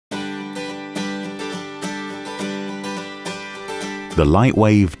the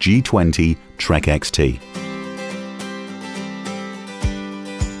Lightwave G20 Trek XT.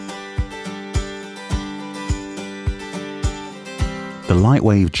 The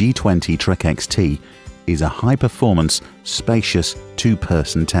Lightwave G20 Trek XT is a high-performance, spacious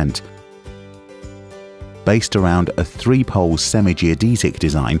two-person tent. Based around a 3-pole semi-geodesic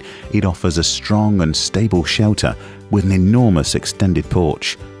design, it offers a strong and stable shelter with an enormous extended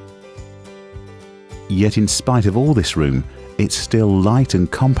porch. Yet in spite of all this room, it's still light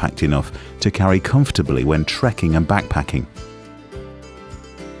and compact enough to carry comfortably when trekking and backpacking.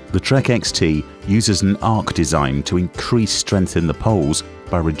 The Trek XT uses an arc design to increase strength in the poles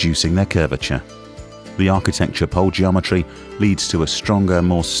by reducing their curvature. The architecture pole geometry leads to a stronger,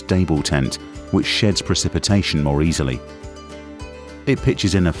 more stable tent, which sheds precipitation more easily. It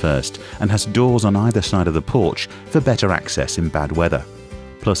pitches inner first and has doors on either side of the porch for better access in bad weather,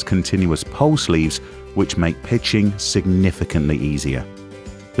 plus continuous pole sleeves which make pitching significantly easier.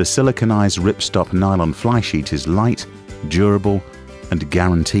 The siliconized ripstop nylon flysheet is light, durable, and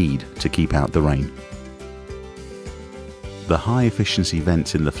guaranteed to keep out the rain. The high-efficiency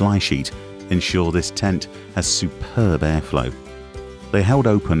vents in the flysheet ensure this tent has superb airflow. They're held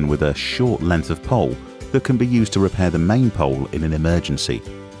open with a short length of pole that can be used to repair the main pole in an emergency,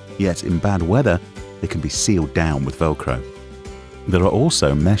 yet in bad weather they can be sealed down with Velcro. There are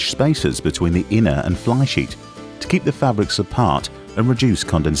also mesh spacers between the inner and flysheet to keep the fabrics apart and reduce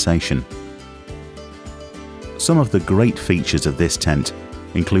condensation. Some of the great features of this tent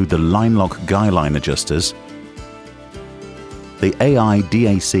include the line lock guy line adjusters, the AI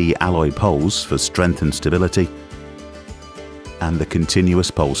DAC alloy poles for strength and stability, and the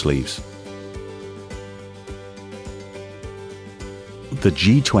continuous pole sleeves. The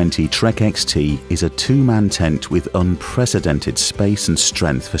G20 Trek XT is a two-man tent with unprecedented space and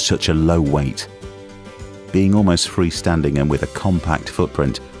strength for such a low weight. Being almost freestanding and with a compact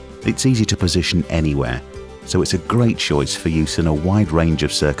footprint, it's easy to position anywhere, so it's a great choice for use in a wide range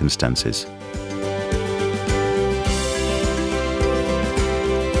of circumstances.